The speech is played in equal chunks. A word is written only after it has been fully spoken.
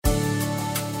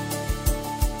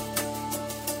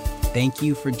Thank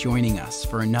you for joining us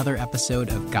for another episode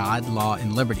of God, Law,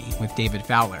 and Liberty with David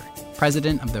Fowler,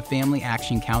 President of the Family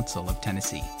Action Council of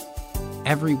Tennessee.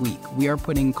 Every week, we are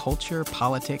putting culture,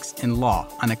 politics, and law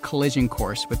on a collision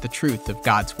course with the truth of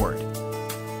God's Word.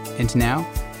 And now,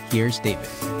 here's David.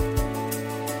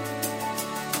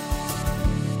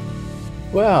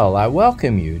 Well, I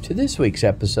welcome you to this week's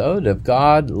episode of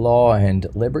God, Law, and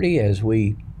Liberty as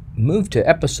we move to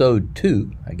episode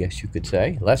 2, I guess you could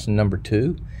say, lesson number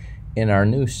 2, in our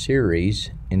new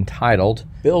series entitled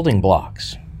Building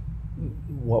Blocks.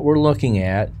 What we're looking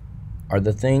at are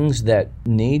the things that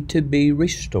need to be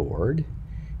restored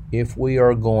if we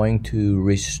are going to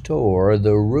restore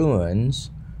the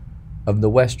ruins of the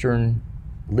Western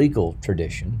legal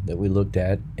tradition that we looked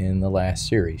at in the last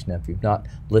series. Now, if you've not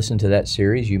listened to that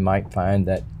series, you might find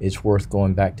that it's worth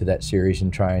going back to that series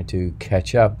and trying to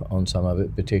catch up on some of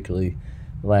it, particularly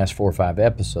the last 4 or 5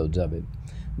 episodes of it.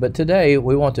 But today,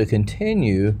 we want to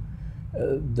continue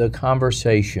the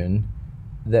conversation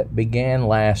that began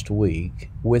last week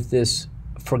with this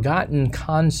forgotten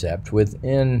concept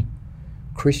within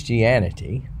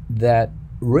Christianity that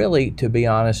really, to be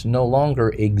honest, no longer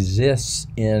exists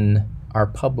in our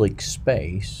public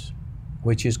space,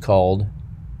 which is called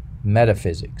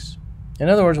metaphysics. In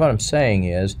other words, what I'm saying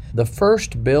is the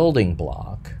first building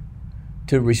block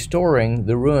to restoring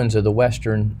the ruins of the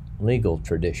Western legal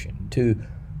tradition, to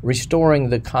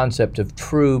restoring the concept of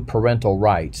true parental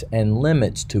rights and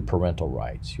limits to parental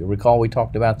rights. You'll recall we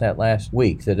talked about that last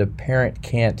week, that a parent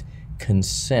can't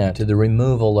consent to the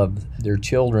removal of their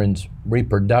children's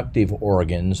reproductive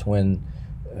organs when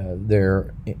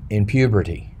they're in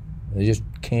puberty. They just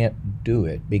can't do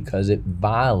it because it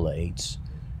violates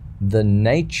the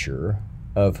nature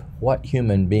of what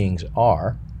human beings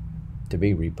are, to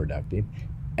be reproductive,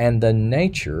 and the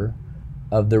nature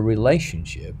of the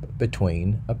relationship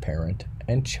between a parent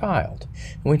and child.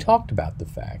 And we talked about the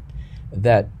fact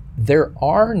that there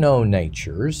are no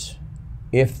natures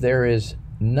if there is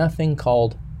nothing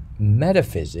called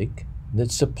metaphysic that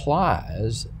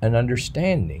supplies an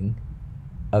understanding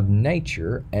of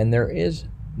nature, and there is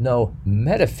no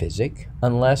metaphysic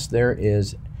unless there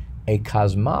is a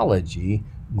cosmology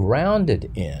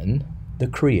grounded in the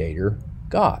Creator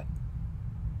God.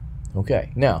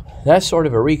 Okay, now that's sort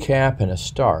of a recap and a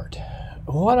start.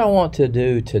 What I want to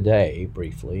do today,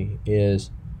 briefly,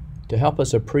 is to help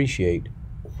us appreciate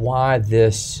why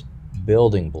this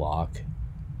building block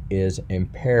is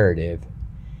imperative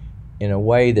in a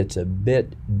way that's a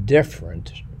bit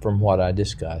different from what I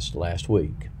discussed last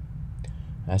week.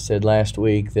 I said last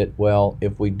week that, well,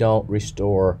 if we don't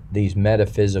restore these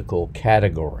metaphysical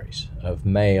categories of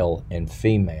male and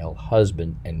female,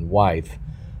 husband and wife,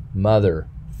 mother,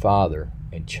 father,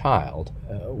 and child,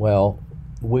 well,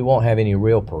 we won't have any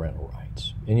real parental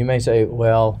rights. And you may say,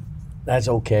 well, that's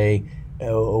okay.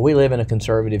 We live in a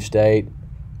conservative state.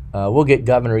 We'll get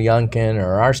Governor Youngkin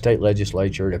or our state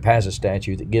legislature to pass a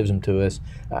statute that gives them to us.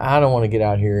 I don't want to get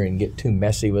out here and get too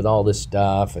messy with all this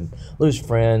stuff and lose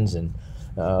friends and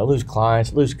lose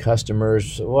clients, lose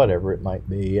customers, whatever it might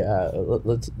be.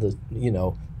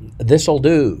 This'll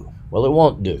do. Well, it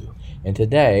won't do. And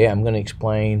today I'm going to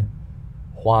explain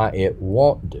why it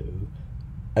won't do,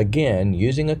 again,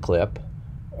 using a clip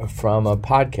from a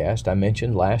podcast I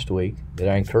mentioned last week that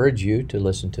I encourage you to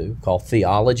listen to, called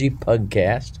Theology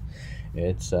Pugcast.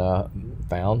 It's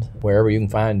found wherever you can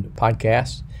find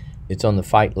podcasts. It's on the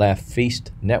Fight, Laugh,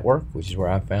 Feast network, which is where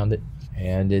I found it.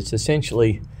 And it's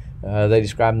essentially, they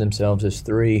describe themselves as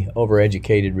 3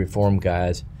 overeducated reform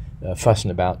guys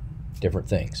fussing about different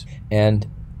things. And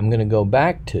I'm going to go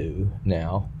back to,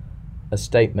 now, a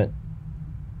statement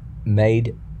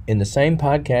made in the same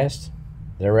podcast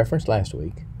that I referenced last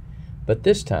week, but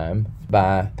this time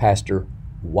by Pastor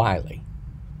Wiley.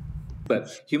 But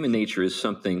human nature is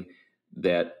something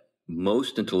that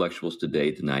most intellectuals today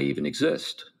deny even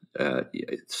exist.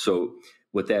 So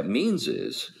what that means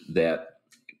is that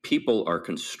people are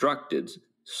constructed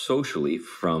socially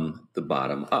from the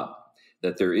bottom up,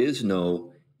 that there is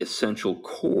no essential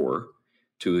core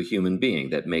to a human being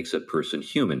that makes a person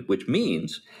human, which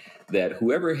means that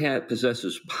whoever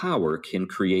possesses power can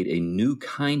create a new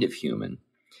kind of human.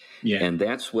 Yeah. And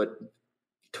that's what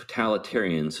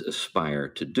totalitarians aspire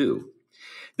to do.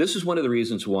 This is one of the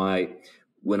reasons why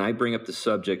when I bring up the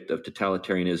subject of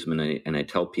totalitarianism and I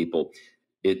tell people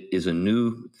it is a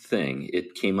new thing,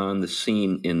 it came on the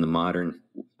scene in the modern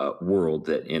world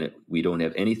that in it we don't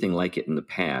have anything like it in the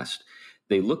past,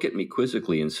 they look at me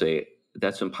quizzically and say,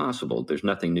 that's impossible. There's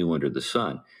nothing new under the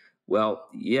sun. Well,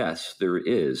 yes, there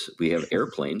is. We have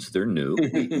airplanes. They're new.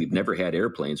 We've never had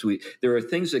airplanes. There are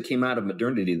things that came out of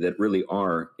modernity that really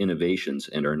are innovations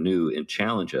and are new and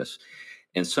challenge us.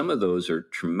 And some of those are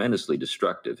tremendously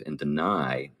destructive and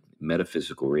deny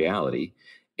metaphysical reality.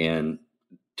 And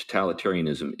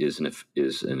totalitarianism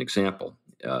is an example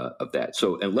of that.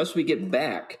 So unless we get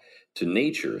back to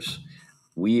nature's,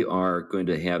 we are going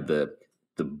to have the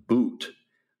boot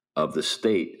of the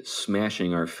state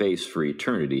smashing our face for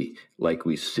eternity, like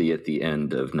we see at the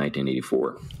end of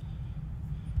 1984.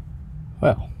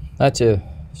 Well, that's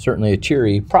certainly a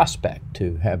cheery prospect,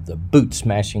 to have the boot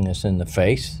smashing us in the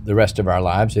face the rest of our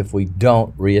lives if we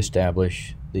don't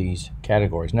reestablish these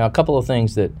categories. Now, a couple of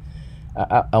things that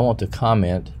I want to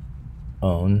comment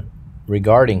on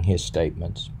regarding his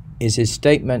statements is his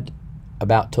statement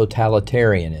about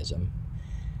totalitarianism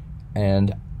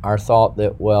and our thought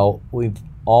that, well, we've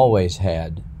always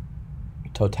had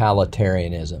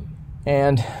totalitarianism.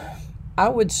 And I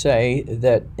would say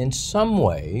that in some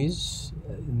ways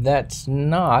that's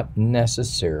not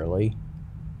necessarily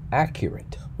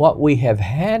accurate. What we have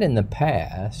had in the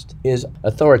past is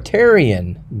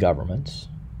authoritarian governments,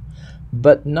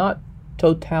 but not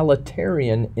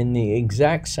totalitarian in the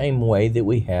exact same way that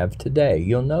we have today.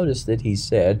 You'll notice that he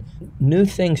said new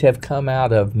things have come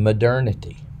out of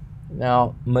modernity.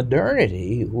 Now,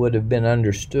 modernity would have been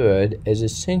understood as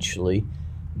essentially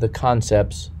the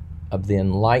concepts of the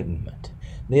Enlightenment.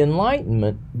 The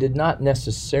Enlightenment did not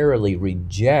necessarily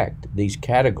reject these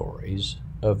categories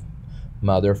of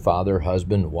mother, father,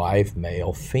 husband, wife,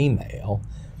 male, female.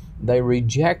 They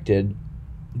rejected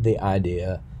the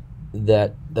idea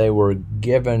that they were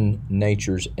given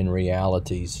natures and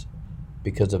realities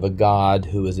because of a God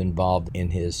who was involved in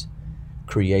his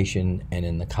creation and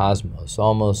in the cosmos.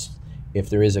 Almost, if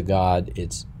there is a God,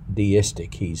 it's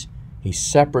deistic. He's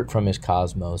separate from his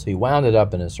cosmos. He wound it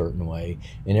up in a certain way,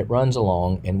 and it runs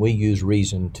along, and we use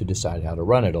reason to decide how to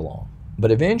run it along.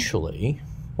 But eventually,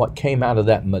 what came out of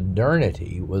that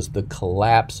modernity was the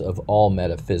collapse of all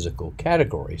metaphysical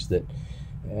categories.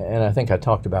 And I think I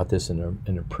talked about this in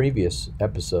a previous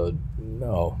episode,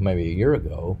 maybe a year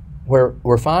ago,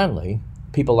 where finally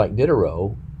people like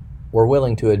Diderot were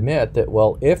willing to admit that,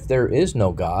 well, if there is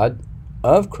no God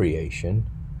of creation,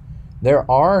 there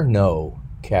are no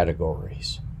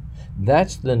categories.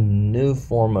 That's the new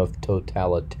form of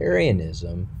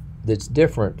totalitarianism that's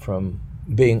different from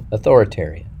being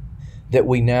authoritarian, that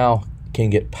we now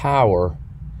can get power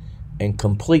and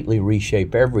completely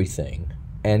reshape everything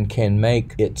and can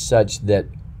make it such that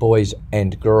boys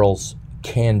and girls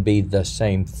can be the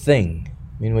same thing.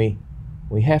 I mean,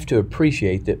 we have to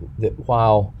appreciate that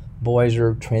while boys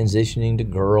are transitioning to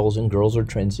girls and girls are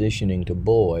transitioning to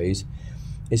boys,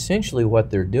 essentially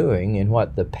what they're doing and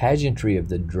what the pageantry of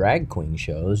the drag queen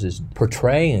shows is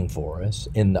portraying for us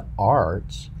in the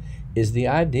arts is the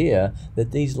idea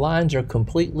that these lines are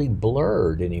completely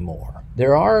blurred anymore.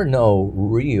 There are no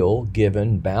real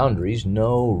given boundaries,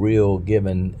 no real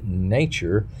given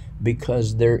nature,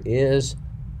 because there is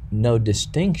no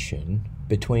distinction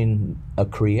between a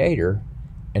creator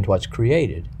and what's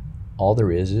created. All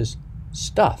there is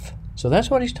stuff. So that's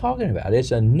what he's talking about.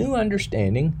 It's a new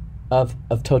understanding of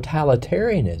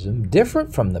totalitarianism,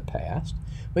 different from the past,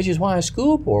 which is why a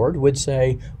school board would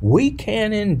say, we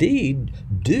can indeed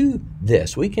do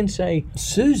this. We can say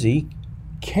Susie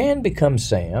can become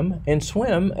Sam and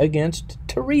swim against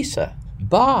Teresa.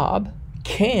 Bob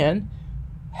can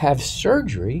have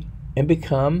surgery and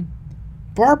become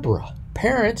Barbara.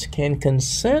 Parents can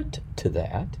consent to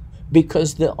that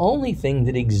because the only thing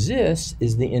that exists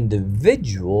is the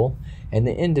individual and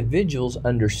the individual's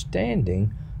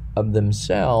understanding of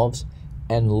themselves,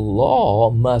 and law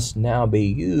must now be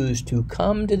used to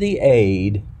come to the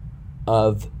aid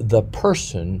of the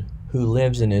person who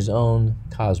lives in his own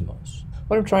cosmos.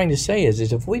 What I'm trying to say is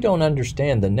if we don't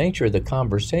understand the nature of the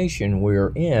conversation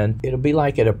we're in, it'll be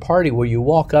like at a party where you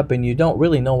walk up and you don't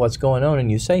really know what's going on and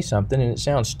you say something and it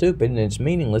sounds stupid and it's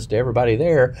meaningless to everybody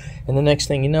there, and the next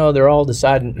thing you know, they're all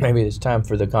deciding maybe it's time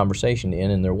for the conversation to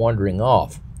end and they're wandering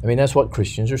off. I mean, that's what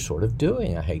Christians are sort of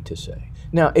doing, I hate to say.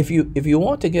 Now, if you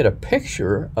want to get a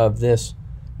picture of this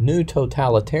new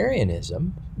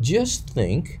totalitarianism, just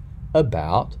think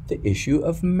about the issue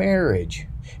of marriage.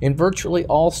 In virtually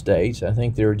all states, I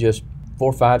think there are just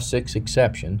 4, 5, 6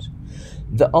 exceptions,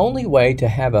 the only way to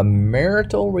have a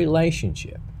marital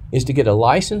relationship is to get a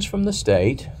license from the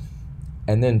state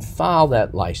and then file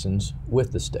that license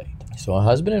with the state. So a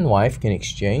husband and wife can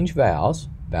exchange vows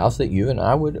that you and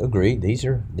I would agree, these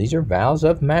are vows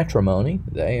of matrimony.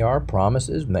 They are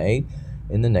promises made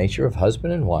in the nature of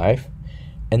husband and wife.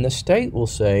 And the state will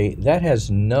say that has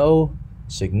no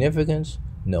significance,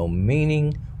 no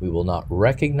meaning. We will not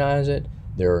recognize it.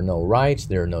 There are no rights,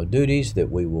 there are no duties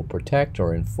that we will protect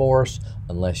or enforce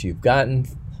unless you've gotten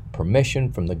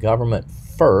permission from the government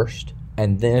first,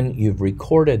 and then you've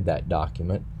recorded that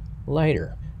document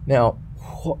later. Now,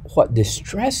 what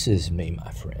distresses me,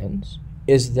 my friends,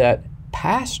 is that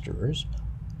pastors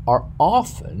are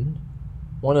often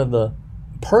one of the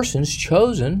persons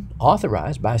chosen,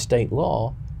 authorized by state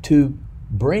law, to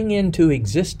bring into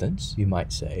existence, you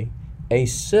might say, a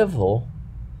civil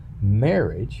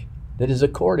marriage that is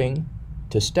according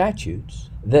to statutes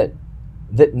that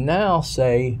now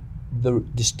say the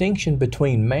distinction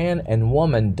between man and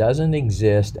woman doesn't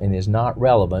exist and is not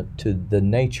relevant to the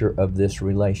nature of this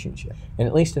relationship. And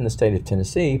at least in the state of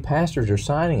Tennessee, pastors are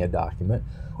signing a document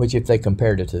which, if they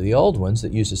compared it to the old ones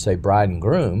that used to say bride and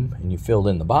groom, and you filled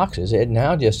in the boxes, it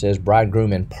now just says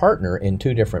bridegroom and partner in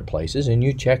two different places, and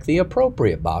you check the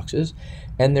appropriate boxes,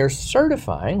 and they're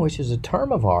certifying, which is a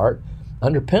term of art,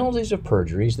 under penalties of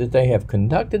perjuries, that they have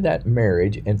conducted that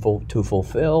marriage and to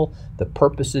fulfill the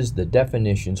purposes, the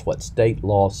definitions, what state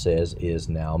law says is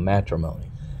now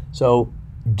matrimony. So,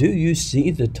 do you see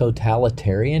the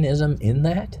totalitarianism in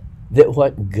that? That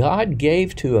what God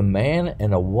gave to a man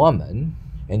and a woman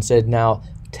and said, now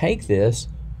take this,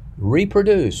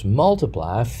 reproduce,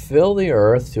 multiply, fill the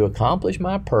earth to accomplish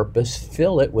my purpose,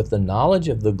 fill it with the knowledge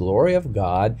of the glory of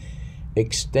God,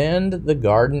 extend the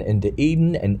garden into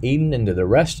Eden and Eden into the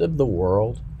rest of the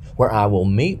world, where I will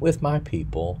meet with my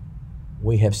people.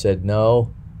 We have said,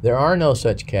 no, there are no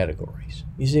such categories.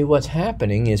 You see, what's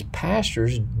happening is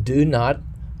pastors do not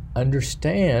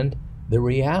understand the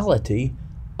reality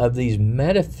of these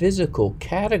metaphysical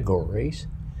categories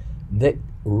that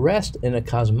rest in a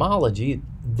cosmology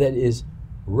that is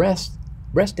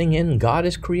resting in God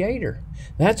as creator.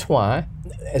 That's why,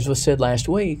 as was said last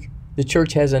week, the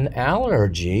church has an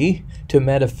allergy to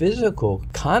metaphysical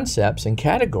concepts and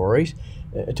categories,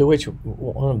 to which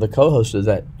one of the co-hosts of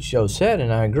that show said,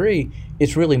 and I agree,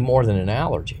 it's really more than an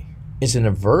allergy. It's an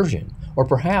aversion, or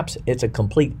perhaps it's a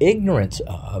complete ignorance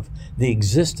of the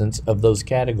existence of those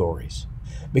categories.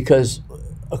 Because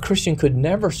a Christian could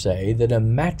never say that a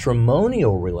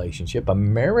matrimonial relationship, a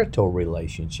marital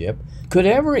relationship, could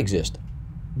ever exist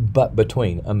but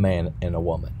between a man and a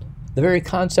woman. The very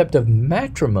concept of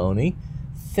matrimony,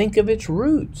 think of its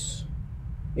roots.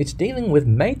 It's dealing with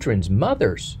matrons,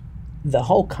 mothers. The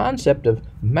whole concept of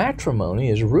matrimony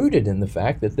is rooted in the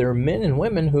fact that there are men and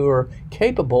women who are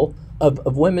capable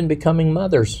of women becoming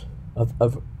mothers,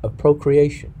 of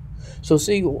procreation. So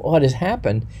see, what has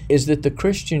happened is that the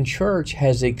Christian church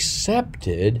has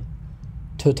accepted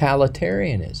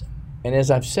totalitarianism. And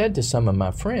as I've said to some of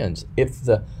my friends, if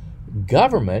the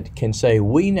government can say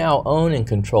we now own and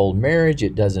control marriage,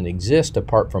 it doesn't exist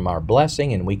apart from our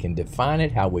blessing, and we can define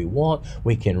it how we want,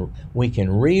 we can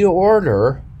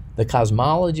reorder the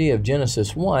cosmology of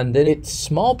Genesis 1, then it's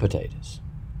small potatoes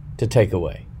to take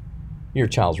away your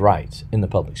child's rights in the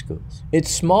public schools. It's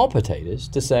small potatoes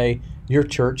to say your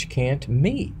church can't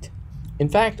meet. In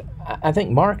fact, I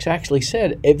think Marx actually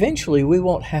said, eventually we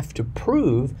won't have to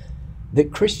prove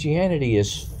that Christianity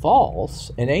is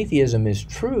false and atheism is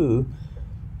true,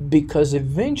 because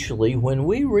eventually when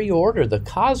we reorder the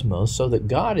cosmos so that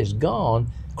God is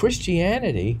gone,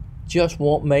 Christianity just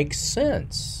won't make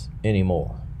sense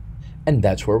anymore. And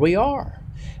that's where we are.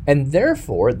 And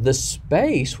therefore, the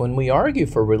space, when we argue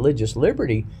for religious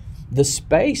liberty, the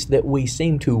space that we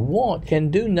seem to want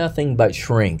can do nothing but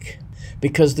shrink,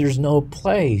 because there's no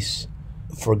place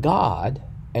for God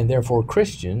and therefore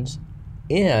Christians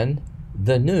in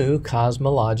the new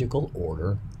cosmological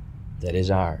order that is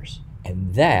ours.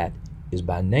 And that is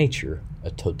by nature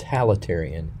a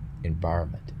totalitarian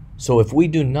environment. So if we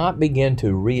do not begin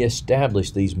to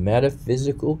reestablish these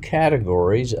metaphysical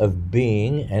categories of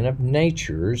being and of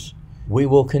natures, we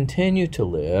will continue to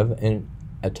live in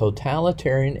a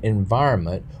totalitarian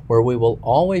environment where we will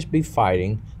always be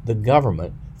fighting the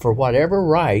government for whatever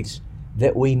rights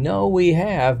that we know we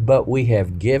have, but we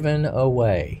have given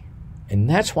away. And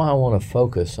that's why I want to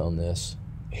focus on this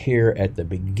here at the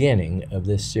beginning of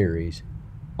this series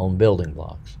on building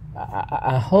blocks.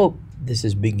 I hope this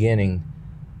is beginning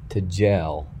to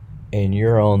gel in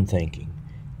your own thinking,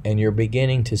 and you're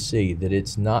beginning to see that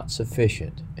it's not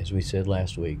sufficient, as we said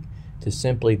last week, to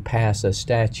simply pass a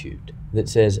statute that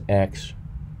says X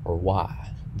or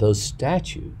Y. Those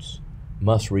statutes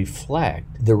must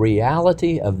reflect the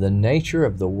reality of the nature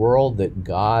of the world that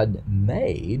God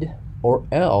made, or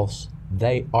else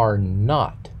they are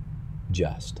not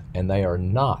just and they are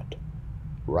not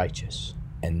righteous.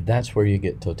 And that's where you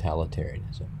get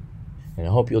totalitarianism. And I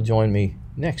hope you'll join me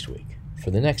next week for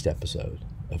the next episode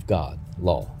of God,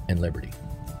 Law, and Liberty.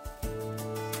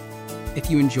 If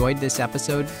you enjoyed this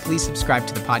episode, please subscribe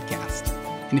to the podcast.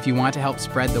 And if you want to help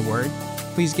spread the word,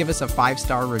 please give us a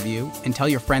 5-star review and tell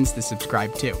your friends to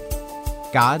subscribe too.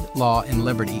 God, Law, and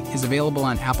Liberty is available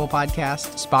on Apple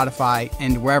Podcasts, Spotify,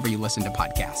 and wherever you listen to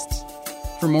podcasts.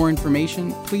 For more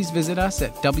information, please visit us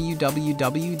at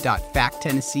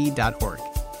www.facttennessee.org.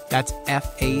 That's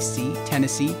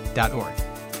factennessee.org.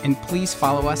 And please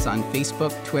follow us on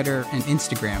Facebook, Twitter, and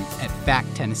Instagram at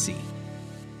Fact Tennessee.